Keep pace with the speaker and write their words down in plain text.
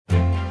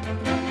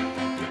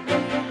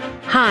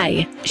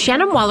Hi,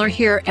 Shannon Waller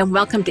here, and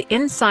welcome to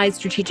Inside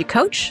Strategic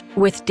Coach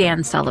with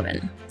Dan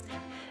Sullivan.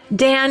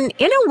 Dan,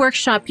 in a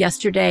workshop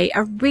yesterday,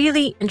 a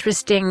really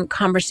interesting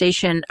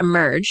conversation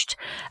emerged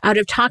out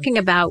of talking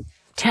about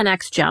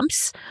 10x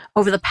jumps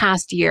over the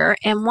past year.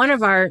 And one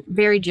of our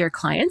very dear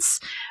clients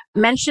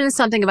mentioned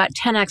something about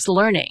 10x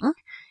learning,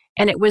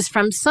 and it was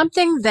from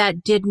something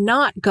that did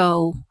not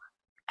go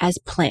as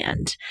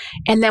planned.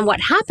 And then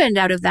what happened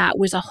out of that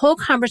was a whole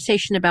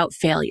conversation about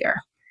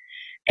failure.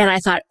 And I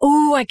thought,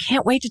 oh, I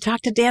can't wait to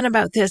talk to Dan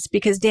about this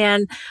because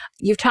Dan,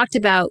 you've talked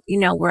about,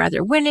 we're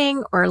either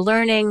winning or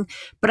learning,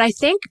 but I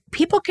think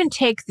people can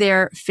take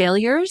their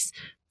failures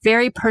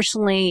very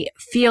personally,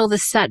 feel the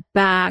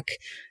setback,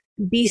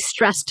 be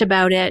stressed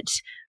about it,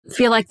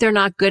 feel like they're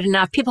not good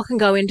enough. People can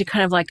go into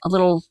kind of like a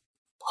little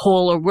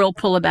hole or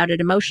whirlpool about it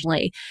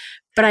emotionally.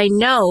 But I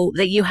know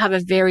that you have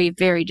a very,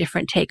 very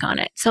different take on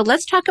it. So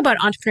let's talk about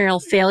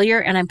entrepreneurial failure,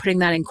 and I'm putting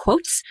that in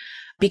quotes,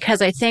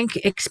 because I think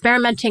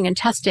experimenting and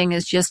testing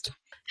is just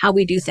how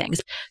we do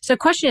things. So the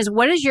question is,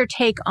 what is your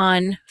take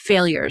on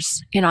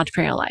failures in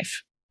entrepreneurial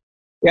life?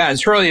 Yeah,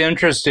 it's really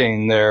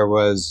interesting. There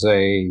was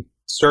a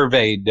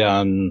survey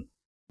done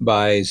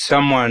by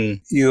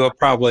someone, you'll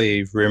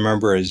probably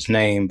remember his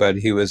name, but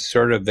he was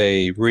sort of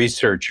a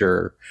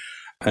researcher,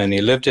 and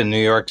he lived in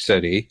New York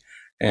City,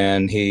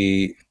 and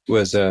he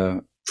was a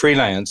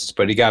freelance,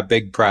 but he got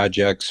big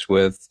projects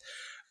with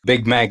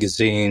big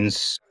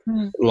magazines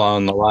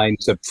along the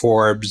lines of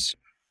Forbes.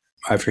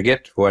 I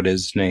forget what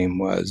his name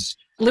was.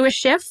 Louis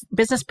Schiff,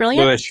 Business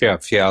Brilliant? Louis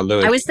Schiff, yeah.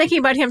 I was thinking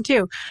about him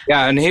too.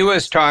 Yeah, and he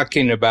was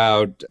talking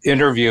about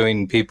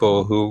interviewing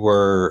people who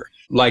were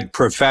like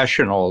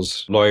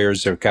professionals,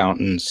 lawyers,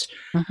 accountants,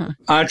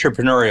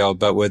 entrepreneurial,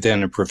 but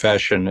within a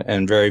profession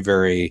and very,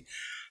 very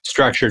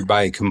structured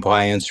by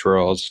compliance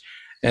rules.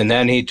 And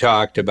then he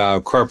talked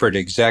about corporate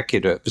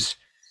executives.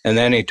 And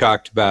then he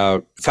talked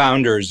about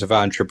founders of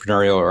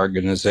entrepreneurial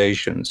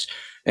organizations.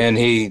 And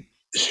he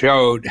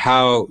showed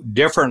how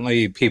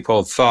differently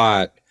people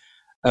thought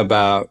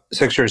about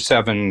 6 or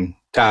 7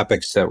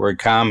 topics that were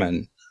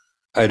common.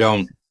 I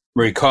don't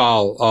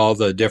recall all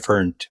the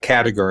different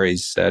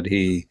categories that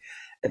he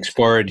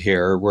explored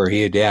here, where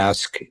he had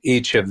asked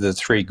each of the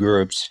 3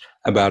 groups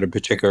about a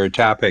particular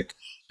topic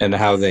and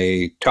how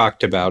they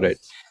talked about it.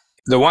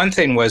 The one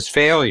thing was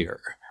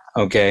failure,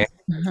 okay?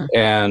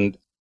 And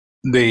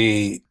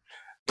the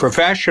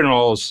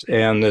professionals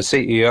and the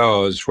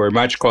CEOs were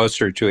much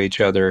closer to each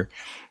other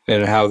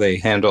in how they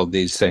handled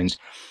these things.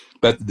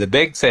 But the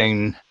big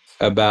thing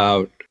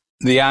about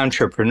the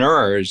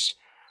entrepreneurs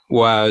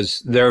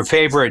was their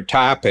favorite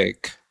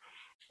topic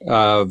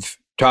of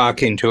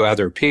talking to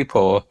other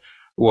people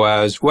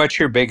was, what's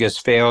your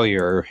biggest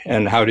failure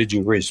and how did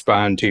you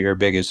respond to your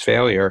biggest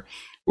failure?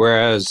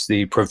 Whereas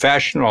the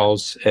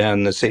professionals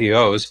and the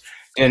CEOs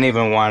didn't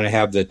even want to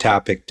have the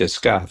topic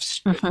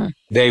discussed.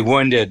 They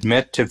wouldn't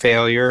admit to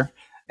failure,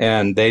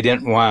 and they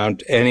didn't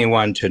want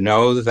anyone to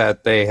know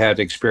that they had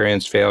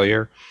experienced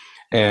failure,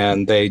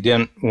 and they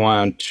didn't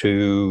want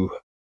to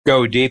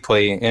go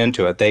deeply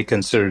into it. They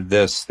considered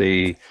this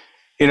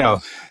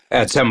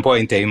at some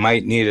point they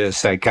might need a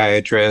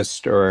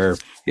psychiatrist, or,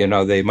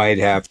 they might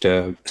have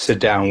to sit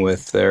down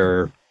with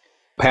their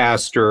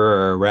pastor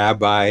or a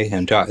rabbi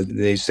and talk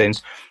these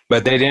things.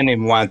 But they didn't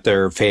even want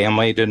their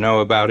family to know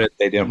about it.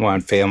 They didn't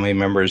want family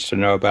members to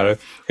know about it.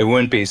 It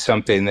wouldn't be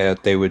something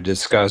that they would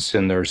discuss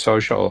in their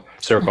social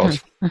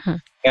circles.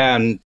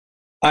 And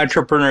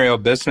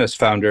entrepreneurial business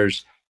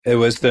founders, it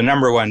was the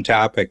number one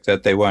topic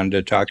that they wanted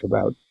to talk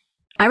about.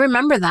 I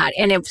remember that.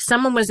 And if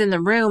someone was in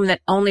the room that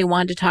only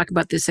wanted to talk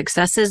about the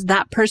successes,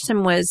 that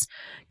person was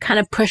kind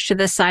of pushed to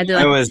the side.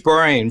 It was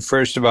boring,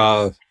 first of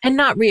all. And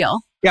not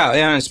real. Yeah,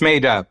 and it's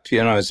made up.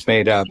 It's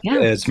made up. Yeah.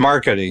 It's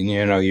marketing.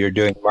 You're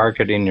doing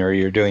marketing or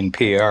you're doing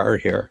PR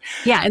here.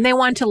 Yeah, and they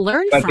want to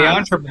learn But the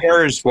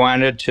entrepreneurs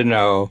wanted to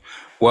know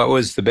what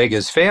was the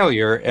biggest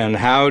failure and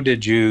how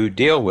did you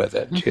deal with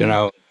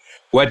it?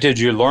 What did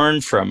you learn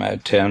from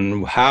it?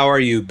 And how are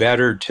you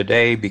better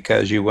today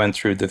because you went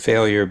through the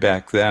failure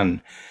back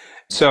then?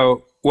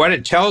 So what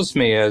it tells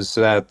me is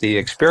that the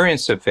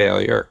experience of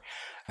failure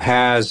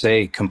has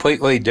a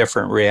completely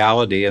different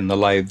reality in the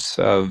lives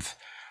of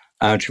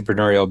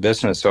entrepreneurial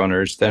business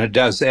owners than it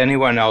does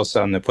anyone else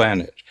on the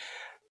planet.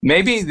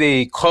 Maybe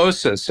the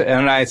closest,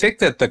 and I think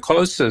that the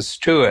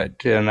closest to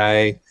it, and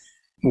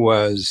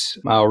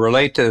I'll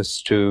relate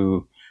this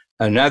to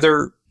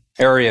another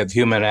area of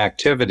human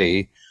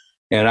activity,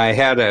 and I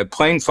had a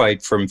plane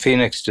flight from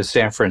Phoenix to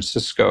San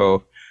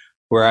Francisco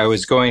where I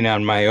was going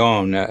on my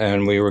own,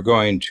 and we were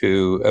going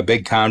to a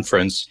big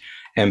conference,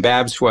 and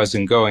Babs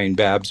wasn't going.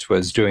 Babs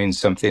was doing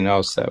something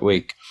else that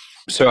week.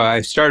 So I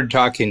started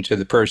talking to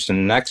the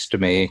person next to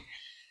me,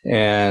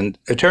 and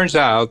it turns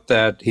out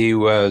that he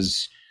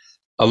was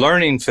a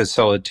learning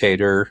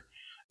facilitator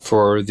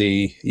for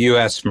the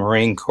U.S.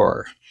 Marine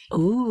Corps.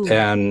 Ooh.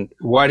 And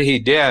what he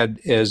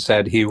did is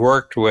that he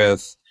worked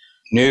with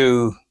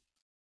new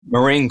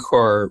Marine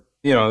Corps,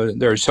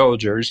 they're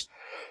soldiers,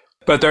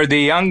 but they're the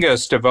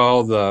youngest of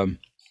all the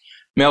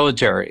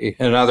military.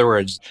 In other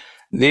words,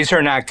 These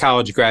are not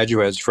college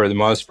graduates for the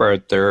most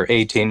part. They're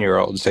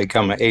 18-year-olds. They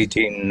come at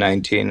 18,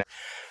 19.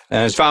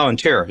 And it's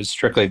volunteer. It's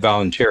strictly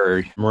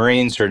volunteer.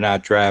 Marines are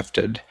not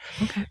drafted.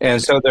 Okay.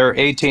 And so they're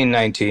 18,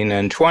 19,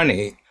 and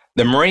 20.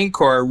 The Marine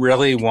Corps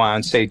really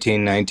wants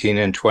 18, 19,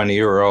 and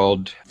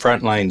 20-year-old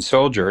frontline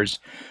soldiers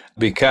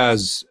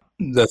because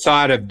the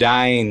thought of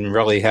dying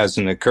really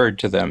hasn't occurred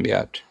to them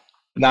yet.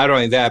 Not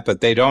only that,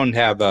 but they don't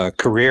have a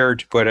career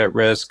to put at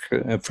risk.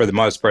 For the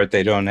most part,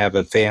 they don't have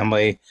a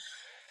family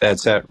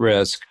that's at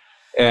risk.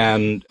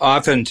 And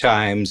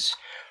oftentimes,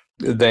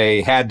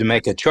 they had to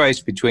make a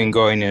choice between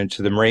going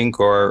into the Marine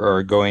Corps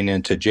or going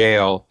into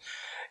jail,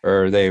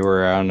 or they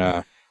were on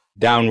a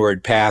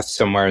downward path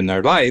somewhere in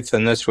their life,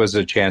 and this was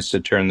a chance to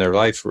turn their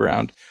life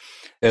around.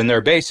 And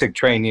their basic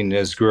training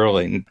is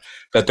grueling.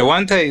 But the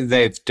one thing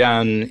they've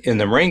done in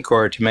the Marine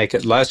Corps to make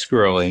it less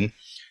grueling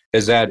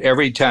is that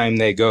every time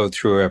they go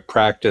through a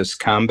practice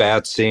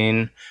combat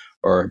scene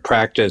or a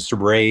practice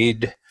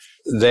raid,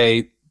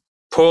 they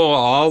pull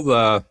all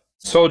the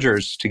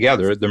soldiers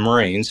together, the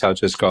Marines, I'll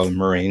just call them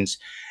Marines,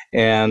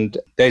 and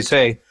they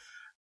say,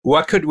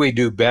 what could we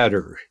do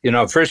better?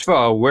 First of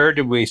all, where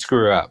did we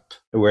screw up?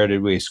 Where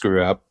did we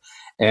screw up?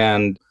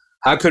 And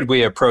how could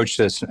we approach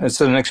this?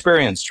 It's an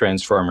experience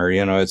transformer.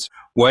 It's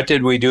what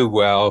did we do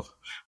well?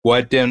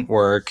 What didn't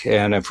work?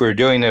 And if we're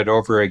doing it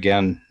over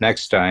again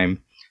next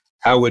time,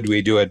 how would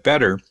we do it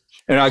better?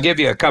 And I'll give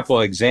you a couple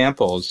of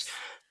examples.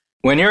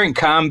 When you're in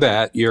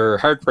combat, your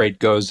heart rate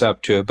goes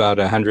up to about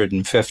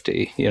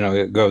 150.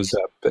 It goes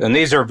up. And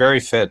these are very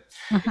fit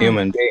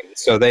human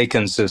beings, so they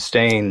can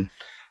sustain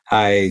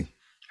high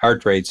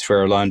heart rates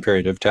for a long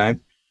period of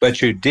time.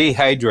 But you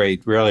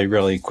dehydrate really,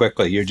 really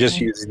quickly. You're just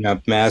using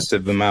up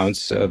massive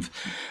amounts of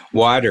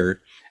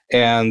water.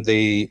 And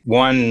the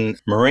one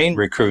Marine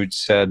recruit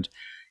said,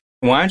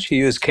 why don't you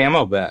use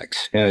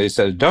Camelbacks? He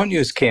said, don't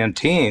use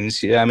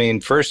canteens.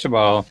 First of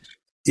all,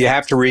 you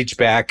have to reach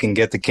back and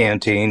get the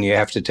canteen. You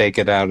have to take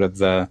it out of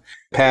the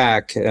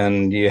pack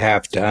and you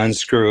have to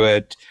unscrew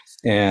it.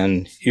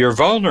 And you're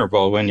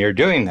vulnerable when you're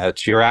doing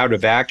that. You're out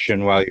of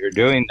action while you're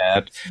doing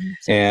that.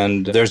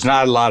 And there's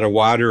not a lot of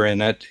water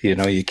in it.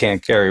 You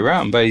can't carry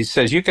around. But he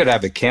says you could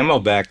have a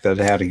Camelback that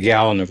had a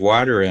gallon of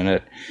water in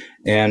it.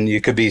 And you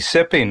could be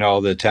sipping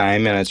all the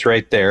time. And it's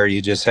right there.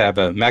 You just have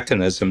a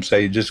mechanism. So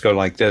you just go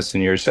like this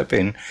and you're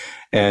sipping.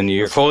 And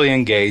you're fully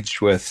engaged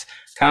with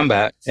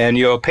combat. And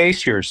you'll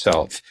pace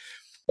yourself.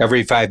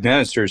 Every 5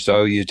 minutes or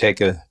so, you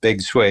take a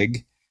big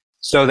swig.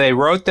 So they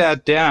wrote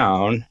that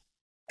down.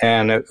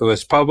 And it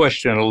was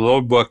published in a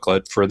little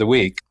booklet for the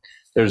week.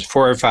 There's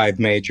 4 or 5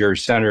 major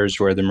centers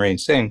where the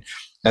Marines sing,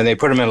 and they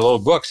put them in little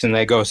books and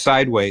they go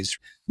sideways.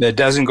 It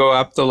doesn't go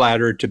up the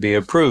ladder to be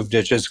approved.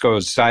 It just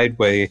goes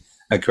sideways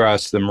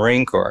across the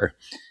Marine Corps.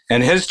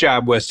 And his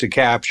job was to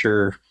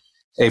capture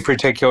a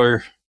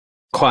particular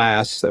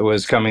class that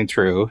was coming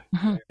through,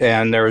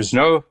 and there was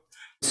no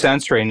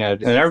censoring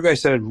it. And everybody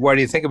said, what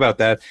do you think about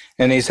that?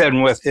 And he said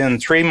within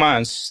 3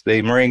 months,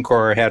 the Marine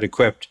Corps had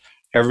equipped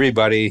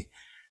everybody,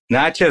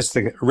 not just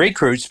the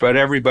recruits, but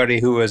everybody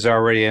who was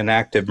already an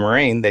active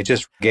Marine. They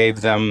just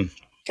gave them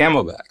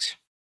Camelbacks.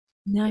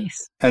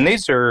 Nice. And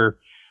these are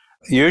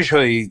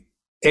usually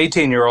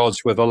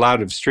 18-year-olds with a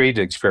lot of street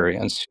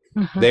experience.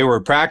 They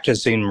were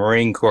practicing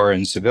Marine Corps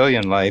in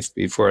civilian life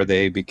before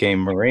they became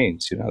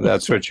Marines.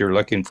 That's what you're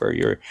looking for.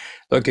 You're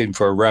looking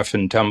for rough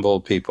and tumble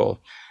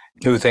people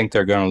who think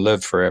they're going to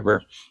live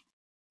forever.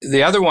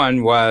 The other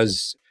one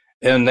was,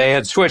 and they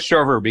had switched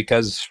over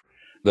because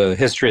the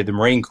history of the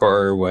Marine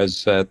Corps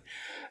was that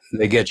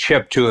they get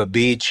shipped to a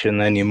beach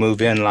and then you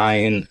move in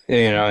line,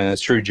 and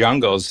it's through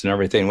jungles and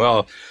everything.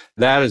 Well,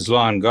 that is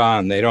long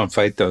gone. They don't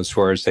fight those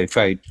wars. They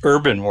fight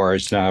urban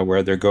wars now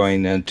where they're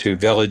going into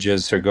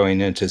villages or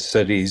going into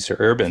cities or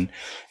urban.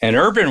 And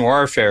urban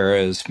warfare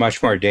is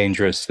much more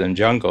dangerous than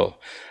jungle.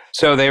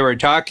 So they were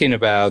talking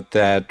about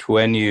that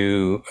when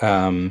you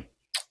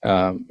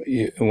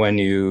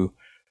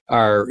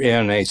are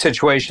in a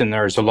situation,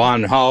 there's a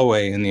long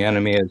hallway and the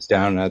enemy is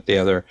down at the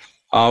other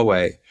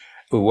hallway.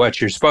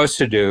 What you're supposed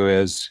to do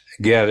is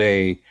get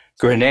a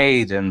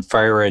grenade and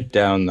fire it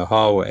down the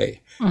hallway,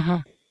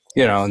 and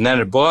then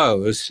it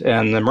blows.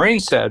 And the Marine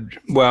said,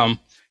 well,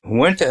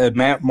 wouldn't it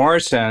make more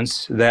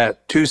sense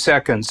that 2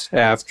 seconds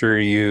after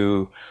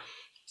you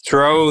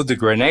throw the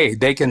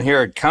grenade, they can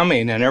hear it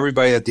coming and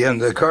everybody at the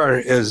end of the car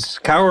is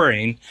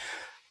cowering.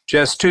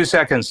 Just 2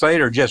 seconds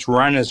later, just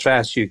run as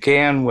fast as you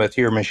can with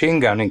your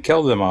machine gun and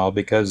kill them all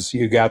because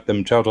you got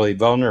them totally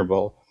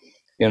vulnerable.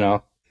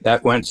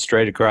 That went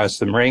straight across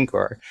the Marine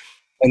Corps.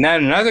 And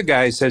then another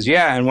guy says,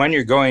 yeah, and when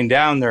you're going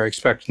down, they're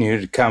expecting you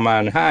to come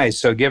on high.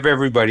 So give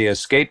everybody a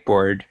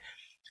skateboard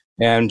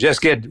and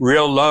just get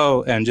real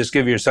low and just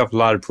give yourself a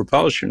lot of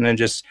propulsion and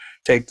just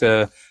take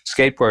the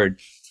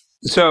skateboard.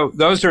 So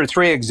those are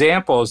 3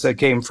 examples that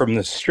came from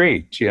the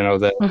street,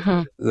 the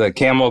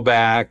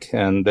Camelback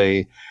and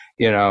the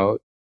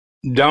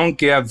don't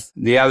give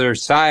the other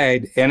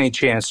side any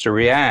chance to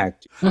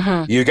react.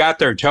 You got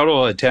their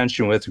total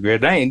attention with a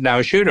grenade,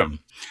 now shoot them.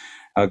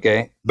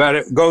 Okay. But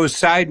it goes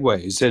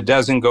sideways. It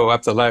doesn't go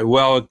up the ladder.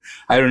 Well,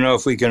 I don't know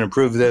if we can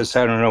approve this.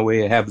 I don't know.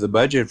 We have the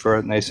budget for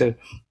it. And they said,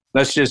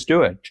 let's just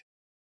do it.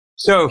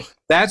 So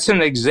that's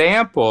an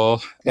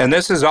example. And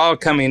this is all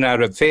coming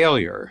out of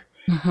failure.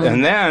 Mm-hmm.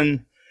 And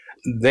then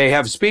they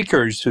have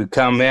speakers who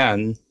come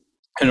in,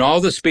 and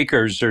all the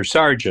speakers are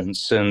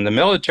sergeants. And the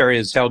military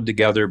is held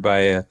together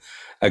by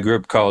a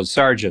group called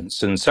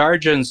sergeants. And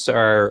sergeants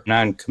are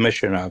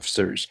non-commissioned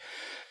officers.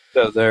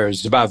 So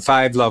there's about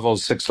 5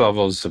 levels, 6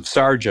 levels of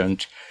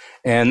sergeant.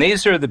 And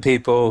these are the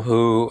people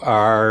who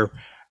are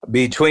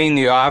between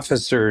the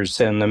officers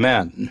and the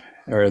men,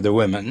 or the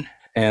women,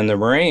 and the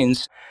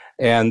Marines.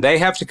 And they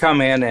have to come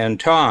in and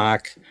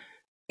talk.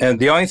 And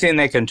the only thing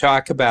they can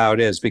talk about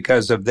is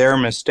because of their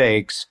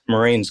mistakes,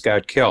 Marines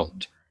got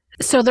killed.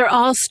 So they're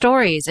all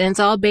stories, and it's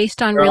all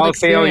based on real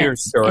experience. Failure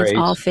stories. It's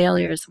all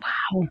failures.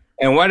 Wow.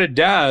 And what it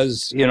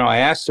does, I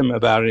asked him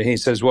about it. He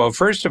says, well,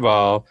 first of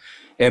all,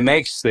 it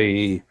makes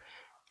the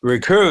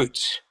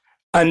recruits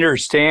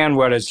understand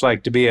what it's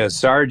like to be a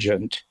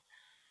sergeant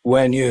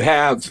when you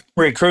have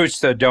recruits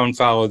that don't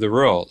follow the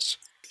rules.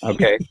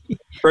 Okay.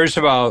 First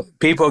of all,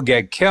 people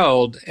get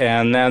killed,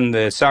 and then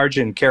the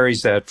sergeant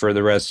carries that for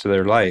the rest of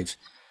their life,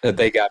 that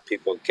they got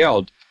people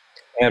killed.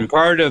 And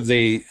part of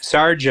the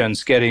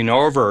sergeants getting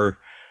over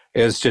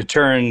is to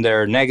turn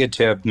their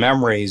negative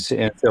memories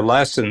into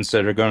lessons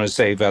that are going to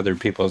save other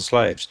people's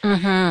lives.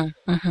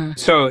 Mm-hmm, mm-hmm.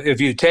 So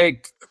if you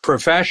take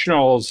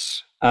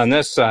professionals on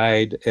this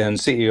side and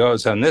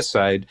CEOs on this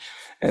side,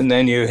 and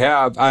then you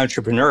have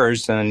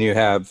entrepreneurs, and you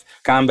have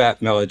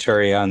combat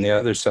military on the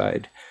other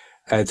side,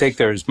 I think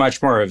there's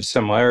much more of a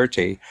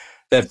similarity.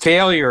 That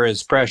failure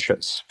is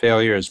precious.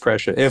 Failure is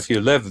precious if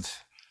you live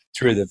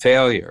through the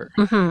failure.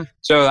 Mm-hmm.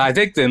 So I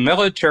think the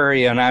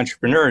military and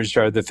entrepreneurs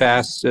are the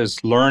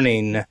fastest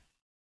learning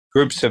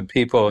groups of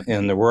people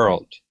in the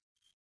world.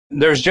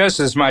 There's just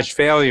as much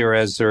failure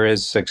as there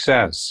is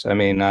success,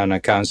 on a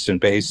constant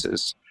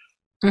basis.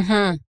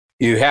 Mm-hmm.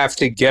 You have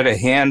to get a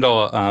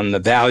handle on the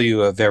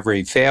value of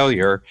every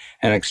failure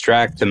and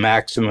extract the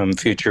maximum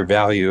future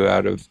value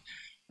out of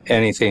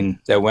anything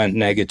that went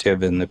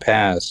negative in the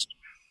past.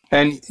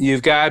 And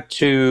you've got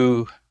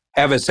to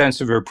have a sense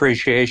of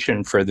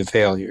appreciation for the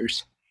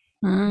failures.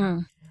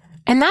 Mm.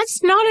 And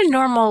that's not a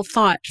normal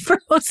thought for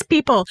most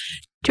people,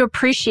 to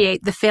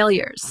appreciate the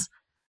failures.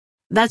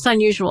 That's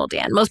unusual,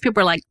 Dan. Most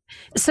people are like,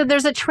 so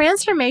there's a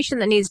transformation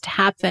that needs to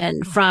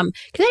happen from,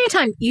 because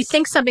anytime you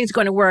think something's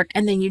going to work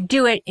and then you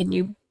do it and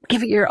you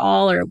give it your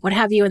all or what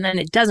have you, and then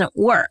it doesn't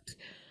work,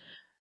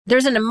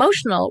 there's an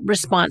emotional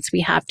response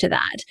we have to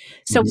that.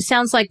 So It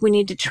sounds like we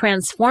need to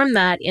transform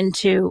that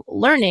into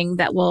learning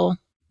that will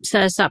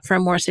set us up for a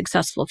more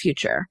successful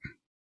future.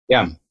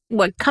 Yeah.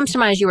 What comes to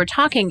mind as you were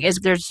talking is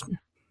there's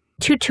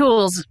 2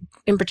 tools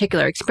in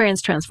particular,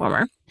 Experience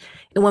Transformer.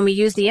 And when we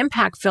use the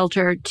impact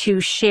filter to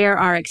share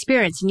our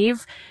experience, and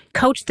you've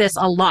coached this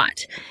a lot,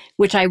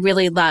 which I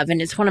really love.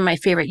 And it's one of my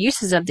favorite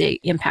uses of the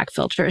impact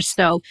filter.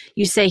 So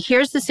you say,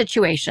 here's the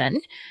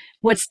situation.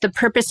 What's the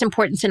purpose,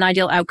 importance, and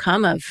ideal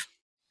outcome of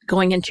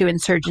going into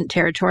insurgent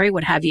territory,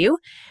 what have you?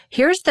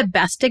 Here's the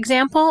best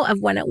example of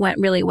when it went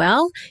really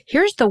well.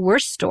 Here's the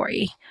worst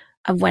story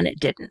of when it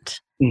didn't.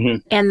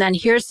 Mm-hmm. And then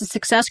here's the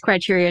success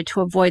criteria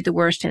to avoid the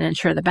worst and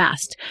ensure the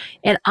best.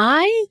 And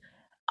I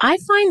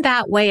find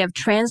that way of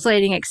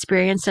translating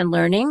experience and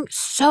learning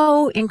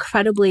so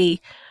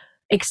incredibly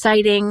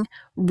exciting,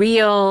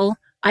 real.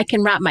 I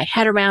can wrap my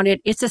head around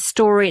it. It's a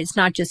story. It's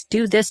not just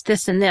do this,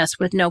 this, and this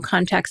with no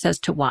context as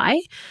to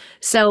why.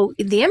 So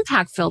the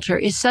impact filter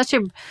is such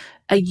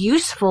a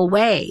useful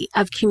way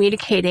of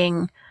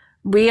communicating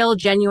real,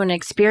 genuine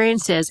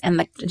experiences,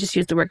 and just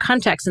use the word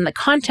context, and the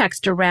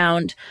context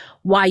around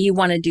why you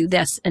want to do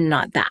this and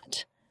not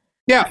that.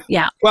 Yeah.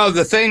 Yeah. Well,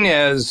 the thing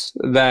is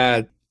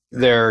that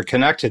they're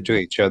connected to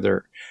each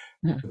other.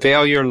 Mm-hmm.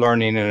 Failure,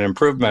 learning, and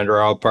improvement are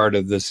all part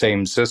of the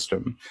same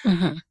system.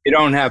 Mm-hmm. You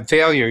don't have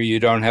failure, you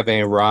don't have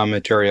any raw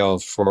material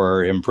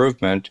for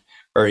improvement,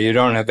 or you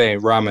don't have any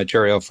raw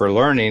material for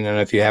learning. And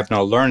if you have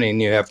no learning,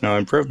 you have no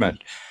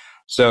improvement.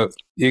 So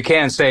you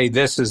can't say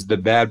this is the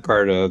bad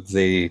part of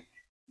the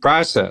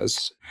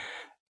process.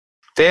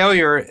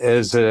 Failure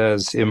is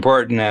as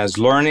important as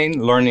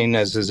learning. Learning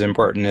is as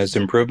important as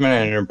improvement.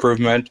 And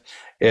improvement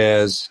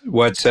is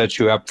what sets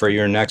you up for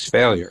your next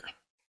failure.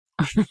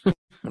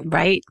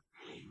 Right.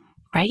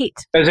 Right.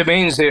 Because it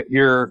means that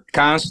you're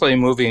constantly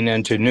moving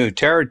into new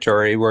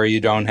territory where you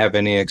don't have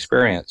any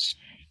experience.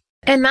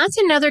 And that's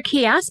another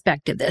key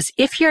aspect of this.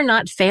 If you're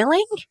not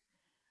failing,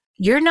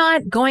 you're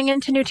not going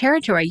into new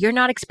territory. You're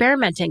not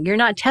experimenting. You're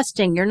not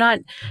testing. You're not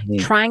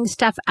trying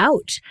stuff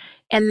out.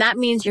 And that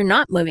means you're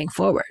not moving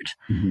forward.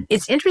 Mm-hmm.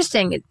 It's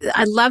interesting.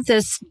 I love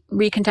this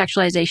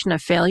recontextualization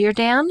of failure,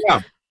 Dan.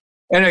 Yeah.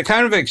 And it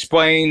kind of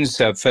explains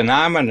a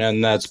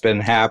phenomenon that's been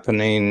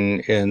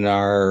happening in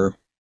our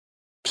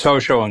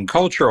social and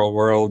cultural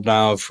world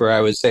now for,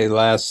 I would say, the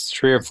last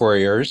 3 or 4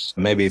 years,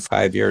 maybe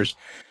 5 years.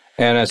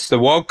 And it's the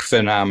woke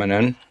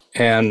phenomenon.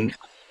 And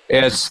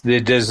it's the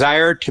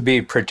desire to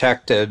be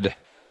protected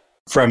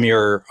from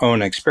your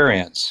own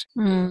experience.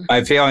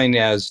 My feeling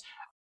is,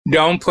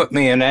 don't put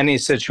me in any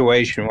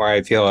situation where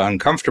I feel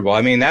uncomfortable.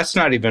 I mean, that's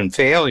not even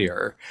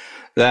failure.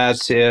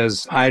 That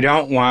is, I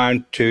don't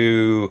want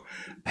to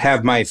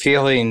have my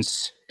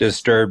feelings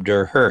disturbed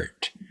or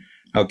hurt.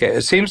 Okay.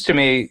 It seems to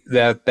me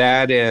that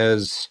that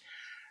is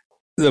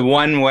the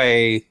one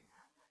way,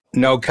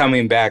 no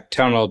coming back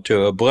tunnel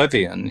to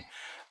oblivion,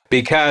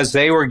 because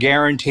they were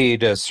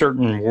guaranteed a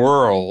certain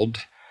world.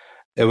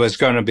 It was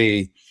going to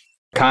be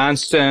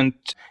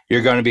constant.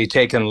 You're going to be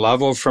taken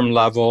level from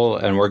level,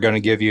 and we're going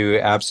to give you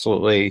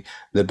absolutely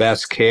the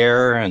best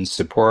care and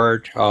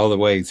support all the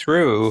way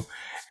through.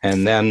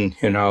 And then,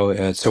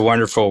 it's a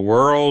wonderful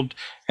world,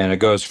 and it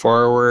goes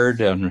forward,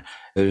 and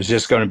there's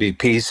just going to be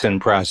peace and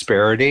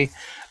prosperity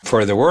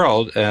for the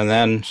world. And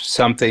then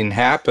something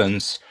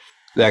happens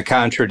that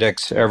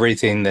contradicts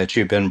everything that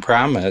you've been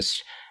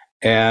promised.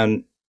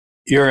 And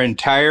your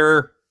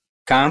entire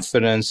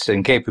confidence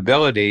and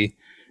capability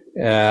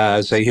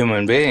as a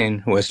human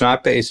being was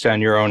not based on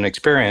your own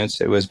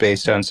experience. It was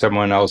based on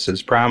someone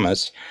else's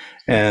promise.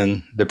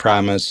 And the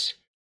promise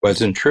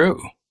wasn't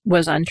true.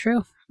 Was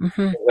untrue.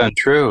 Mm-hmm.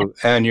 Untrue.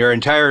 And your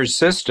entire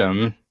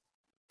system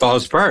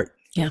falls apart.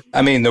 Yeah.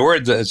 I mean, the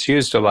word that's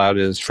used a lot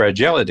is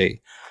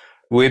fragility.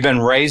 We've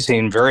been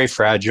raising very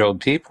fragile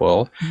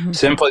people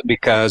simply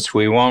because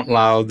we won't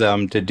allow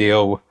them to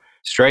deal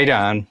straight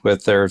on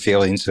with their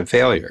feelings of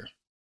failure.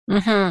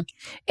 And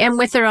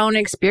with their own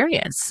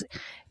experience.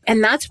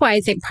 And that's why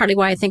I think, partly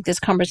why I think this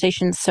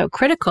conversation is so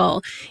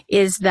critical,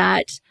 is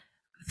that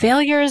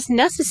failure is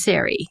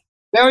necessary.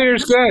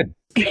 Failure's good.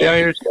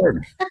 Failure's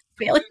good.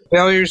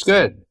 Failure's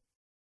good.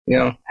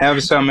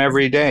 Have some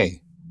every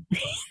day.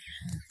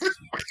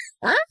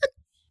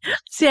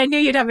 See, I knew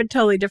you'd have a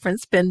totally different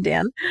spin,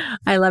 Dan.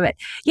 I love it.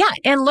 Yeah,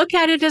 and look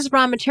at it as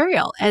raw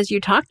material, as you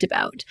talked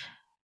about.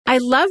 I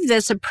love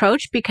this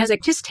approach because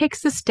it just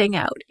takes the sting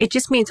out. It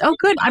just means, oh,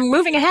 good, I'm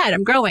moving ahead,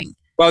 I'm growing.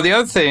 Well, the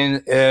other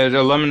thing, it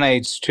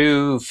eliminates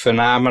two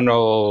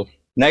phenomenal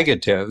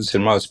negatives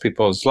in most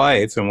people's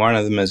life, and one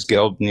of them is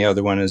guilt and the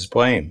other one is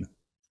blame.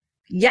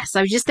 Yes,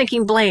 I was just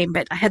thinking blame,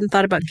 but I hadn't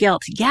thought about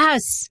guilt.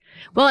 Yes.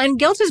 Well, and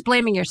guilt is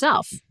blaming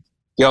yourself.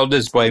 Guilt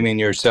is blaming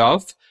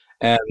yourself.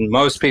 And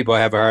most people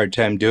have a hard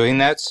time doing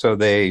that, so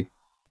they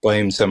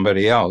blame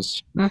somebody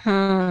else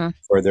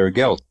for their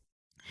guilt.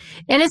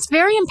 And it's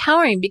very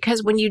empowering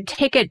because when you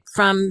take it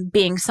from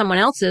being someone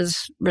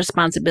else's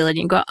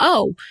responsibility and go,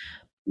 oh,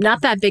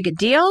 not that big a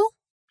deal,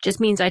 just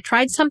means I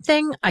tried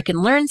something, I can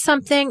learn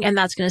something, and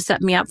that's going to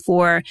set me up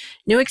for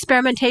new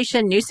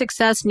experimentation, new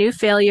success, new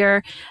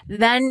failure,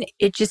 then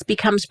it just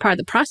becomes part of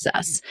the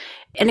process.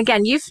 And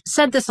again, you've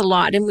said this a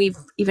lot, and we've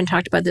even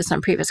talked about this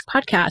on previous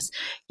podcasts.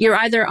 You're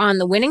either on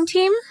the winning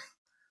team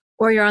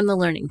or you're on the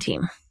learning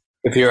team.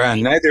 If you're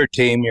on neither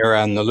team, you're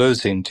on the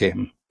losing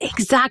team.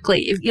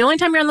 Exactly. The only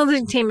time you're on the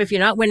losing team if you're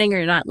not winning or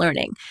you're not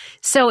learning.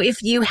 So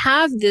if you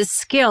have this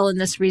skill and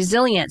this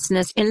resilience and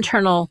this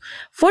internal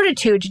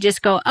fortitude to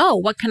just go, oh,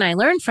 what can I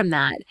learn from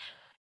that?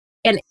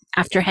 And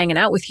after hanging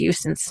out with you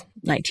since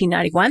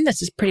 1991,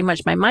 this is pretty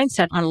much my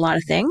mindset on a lot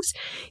of things,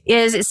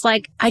 is it's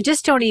like, I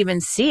just don't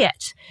even see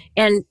it.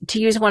 And to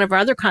use one of our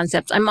other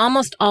concepts, I'm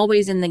almost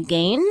always in the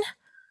gain,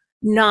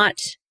 not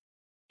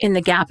in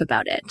the gap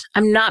about it.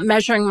 I'm not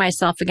measuring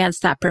myself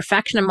against that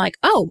perfection. I'm like,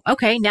 oh,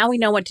 okay, now we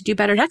know what to do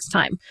better next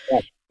time.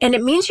 Yeah. And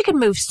it means you can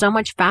move so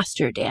much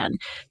faster, Dan.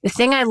 The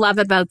thing I love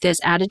about this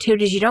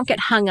attitude is you don't get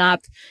hung up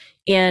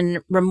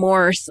in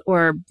remorse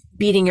or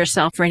beating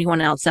yourself or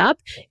anyone else up.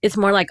 It's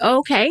more like, oh,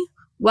 okay,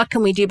 what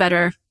can we do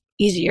better,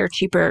 easier,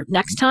 cheaper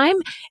next time?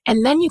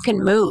 And then you can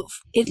move.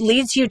 It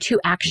leads you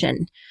to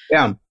action.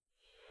 Yeah.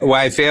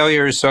 Why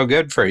failure is so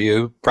good for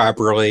you,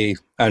 properly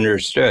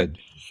understood.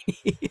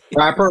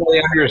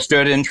 Properly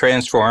understood and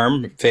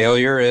transformed,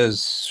 failure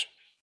is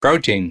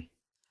protein.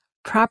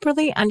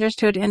 Properly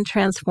understood and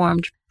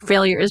transformed,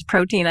 failure is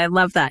protein. I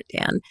love that,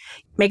 Dan.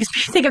 Makes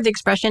me think of the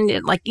expression,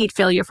 like, eat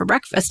failure for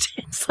breakfast.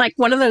 It's like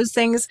one of those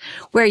things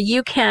where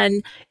you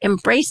can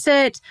embrace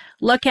it,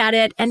 look at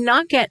it, and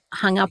not get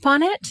hung up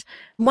on it.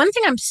 One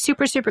thing I'm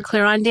super, super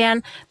clear on,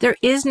 Dan, there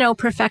is no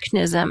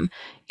perfectionism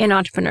in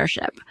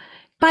entrepreneurship.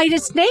 By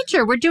its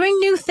nature, we're doing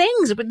new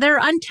things. They're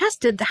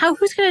untested.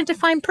 Who's going to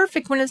define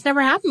perfect when it's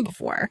never happened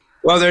before?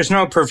 Well, there's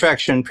no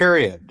perfection,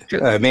 period.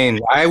 True. I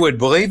mean, I would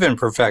believe in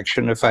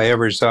perfection if I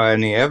ever saw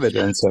any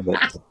evidence of it.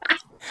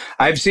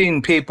 I've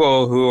seen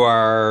people who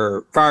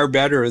are far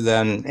better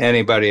than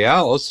anybody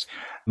else,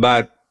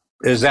 but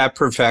is that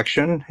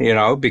perfection?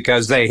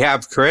 Because they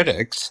have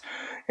critics.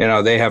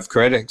 They have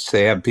critics.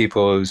 They have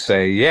people who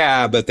say,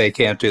 yeah, but they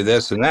can't do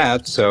this and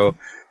that. So,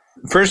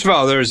 first of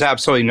all, there's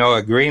absolutely no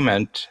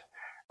agreement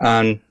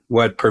on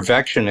what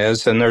perfection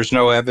is, and there's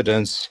no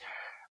evidence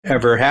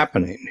ever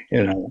happening,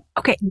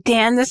 Okay,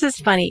 Dan, this is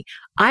funny.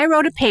 I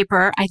wrote a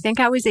paper, I think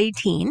I was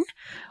 18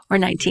 or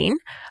 19.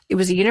 It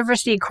was a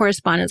university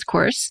correspondence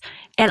course,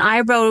 and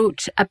I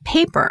wrote a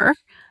paper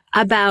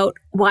about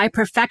why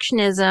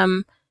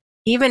perfectionism,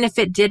 even if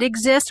it did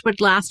exist,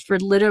 would last for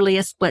literally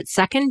a split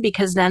second,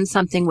 because then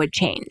something would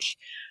change.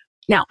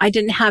 Now, I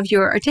didn't have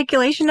your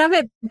articulation of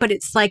it, but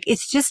it's like,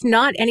 it's just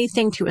not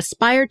anything to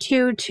aspire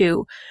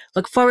to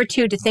look forward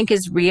to think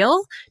is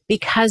real,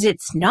 because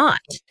it's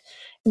not.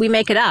 We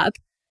make it up.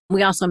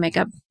 We also make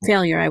up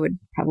failure, I would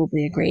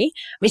probably agree.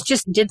 It's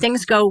just, did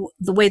things go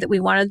the way that we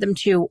wanted them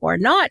to or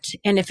not?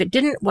 And if it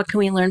didn't, what can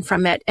we learn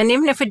from it? And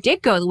even if it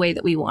did go the way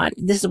that we want,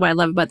 this is what I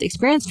love about the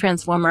Experience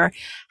Transformer.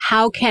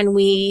 How can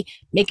we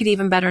make it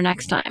even better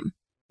next time?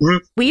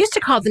 We used to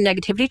call it the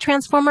Negativity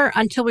Transformer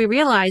until we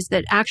realized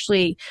that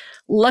actually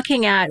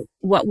looking at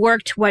what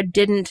worked, what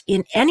didn't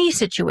in any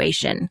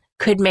situation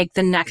could make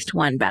the next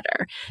one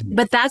better.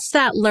 But that's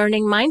that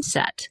learning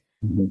mindset,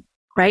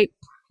 right?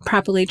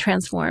 Properly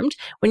transformed.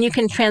 When you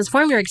can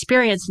transform your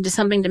experience into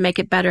something to make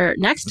it better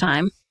next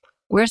time,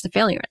 where's the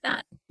failure in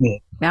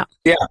that?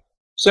 Yeah.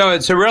 So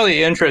it's a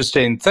really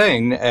interesting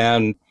thing.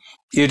 And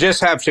you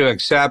just have to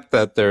accept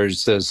that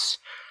there's this,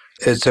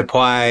 it's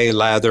apply,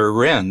 lather,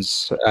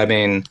 rinse. I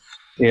mean,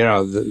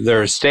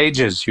 there are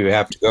stages you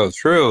have to go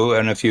through.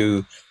 And if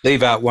you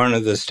leave out one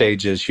of the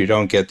stages, you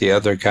don't get the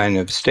other kind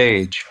of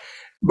stage.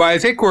 But I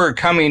think we're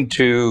coming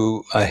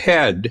to a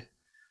head.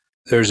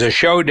 There's a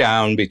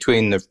showdown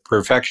between the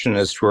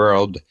perfectionist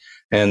world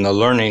and the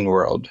learning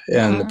world.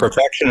 And the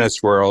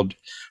perfectionist world,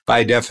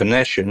 by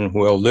definition,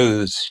 will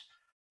lose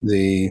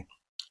the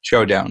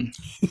showdown.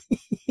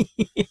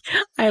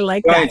 I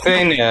like that. The only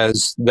thing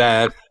is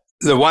that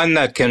the one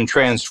that can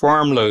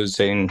transform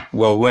losing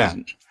will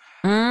win.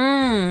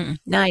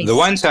 Nice. The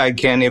one side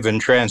can't even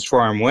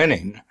transform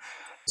winning.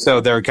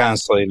 So they're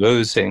constantly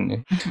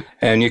losing.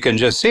 And you can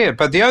just see it.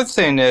 But the other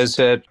thing is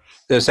that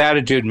this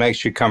attitude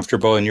makes you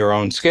comfortable in your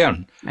own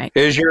skin. Right.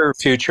 Is your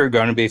future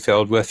going to be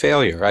filled with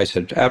failure? I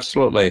said,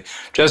 absolutely.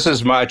 Just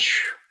as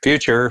much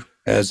future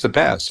as the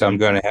past. I'm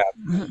going to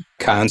have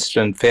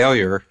constant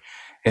failure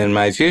in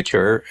my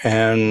future.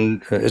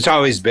 And it's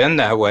always been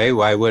that way.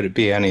 Why would it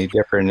be any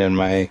different in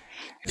my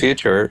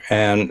future?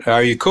 And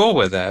are you cool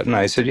with that? And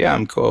I said, yeah,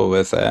 I'm cool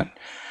with that.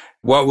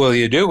 What will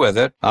you do with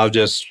it? I'll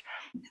just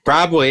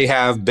probably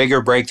have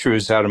bigger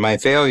breakthroughs out of my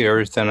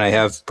failures than I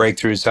have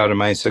breakthroughs out of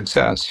my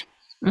success.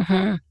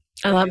 I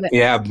love it.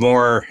 You have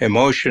more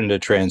emotion to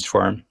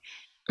transform.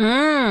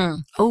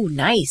 Oh,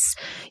 nice.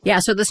 Yeah.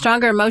 So the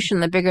stronger emotion,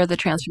 the bigger the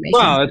transformation.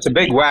 Well, it's a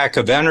big whack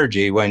of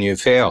energy when you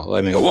fail.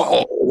 I mean,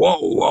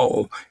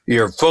 whoa.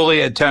 You're fully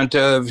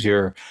attentive.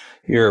 You're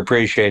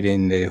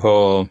appreciating the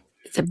whole.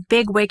 It's a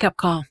big wake-up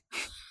call.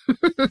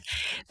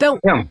 The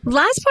last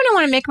point I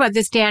want to make about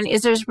this, Dan,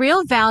 is there's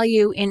real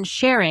value in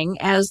sharing,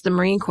 as the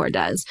Marine Corps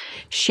does,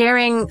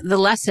 sharing the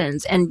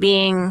lessons and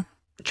being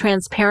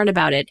transparent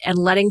about it and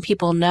letting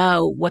people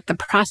know what the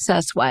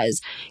process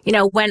was.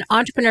 When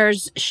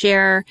entrepreneurs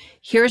share,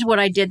 here's what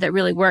I did that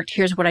really worked,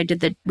 here's what I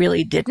did that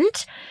really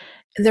didn't,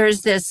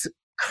 there's this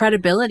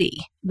credibility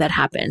that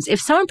happens. If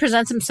someone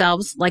presents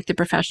themselves like the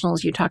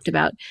professionals you talked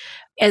about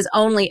as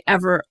only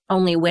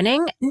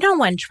winning, no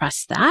one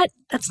trusts that.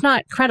 That's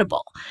not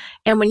credible.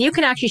 And when you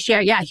can actually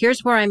share,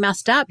 here's where I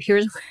messed up,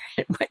 here's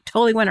where it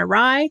totally went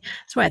awry,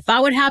 that's what I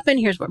thought would happen,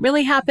 here's what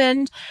really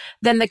happened,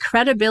 then the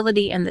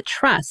credibility and the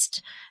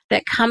trust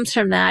that comes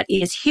from that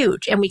is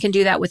huge. And we can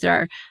do that with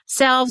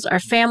ourselves, our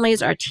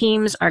families, our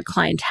teams, our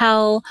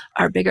clientele,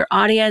 our bigger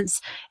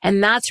audience.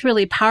 And that's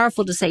really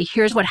powerful to say,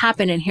 here's what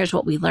happened and here's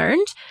what we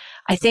learned.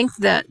 I think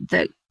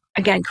the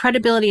again,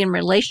 credibility and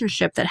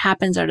relationship that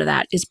happens out of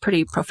that is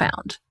pretty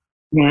profound.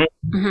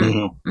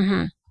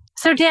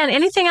 So Dan,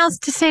 anything else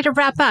to say to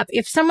wrap up?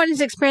 If someone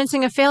is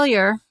experiencing a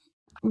failure,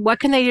 what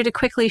can they do to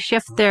quickly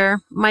shift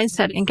their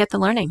mindset and get the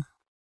learning?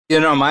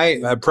 My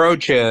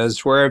approach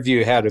is, where have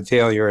you had a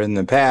failure in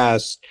the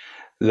past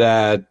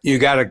that you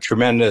got a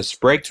tremendous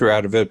breakthrough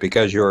out of it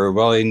because you were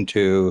willing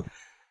to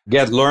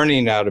get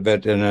learning out of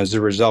it, and as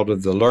a result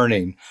of the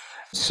learning.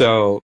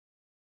 So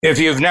if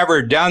you've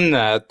never done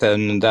that,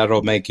 then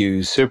that'll make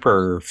you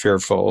super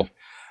fearful.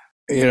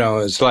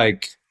 It's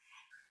like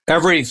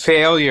every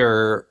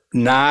failure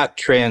not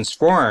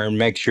transformed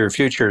makes your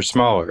future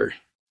smaller.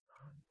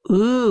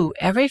 Ooh,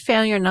 every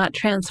failure not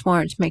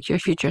transformed makes your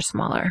future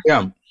smaller.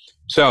 Yeah.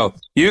 So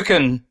you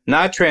can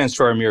not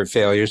transform your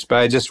failures, but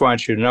I just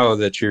want you to know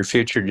that your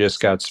future just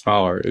got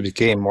smaller. It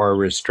became more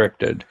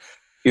restricted.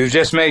 You've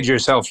just made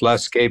yourself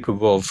less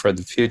capable for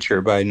the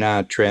future by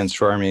not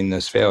transforming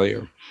this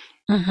failure.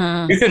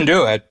 You can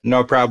do it,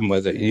 no problem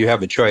with it. You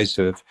have a choice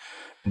of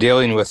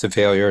dealing with the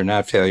failure or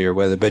not failure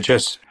with it, but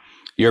just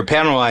you're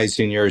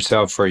penalizing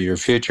yourself for your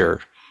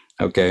future.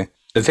 Okay.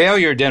 The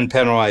failure didn't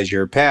penalize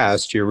your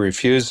past. Your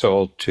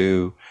refusal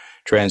to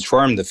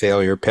transform the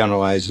failure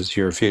penalizes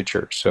your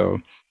future. So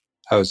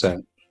how's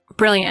that?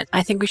 Brilliant.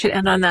 I think we should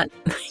end on that.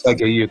 It's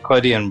like a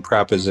Euclidean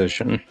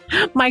proposition.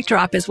 Mic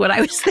drop is what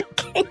I was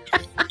thinking.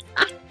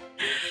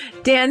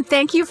 Dan,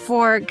 thank you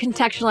for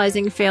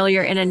contextualizing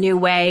failure in a new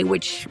way,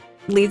 which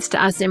leads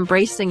to us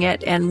embracing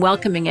it and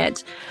welcoming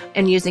it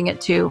and using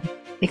it to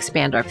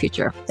expand our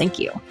future. Thank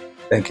you.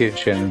 Thank you,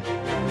 Shannon.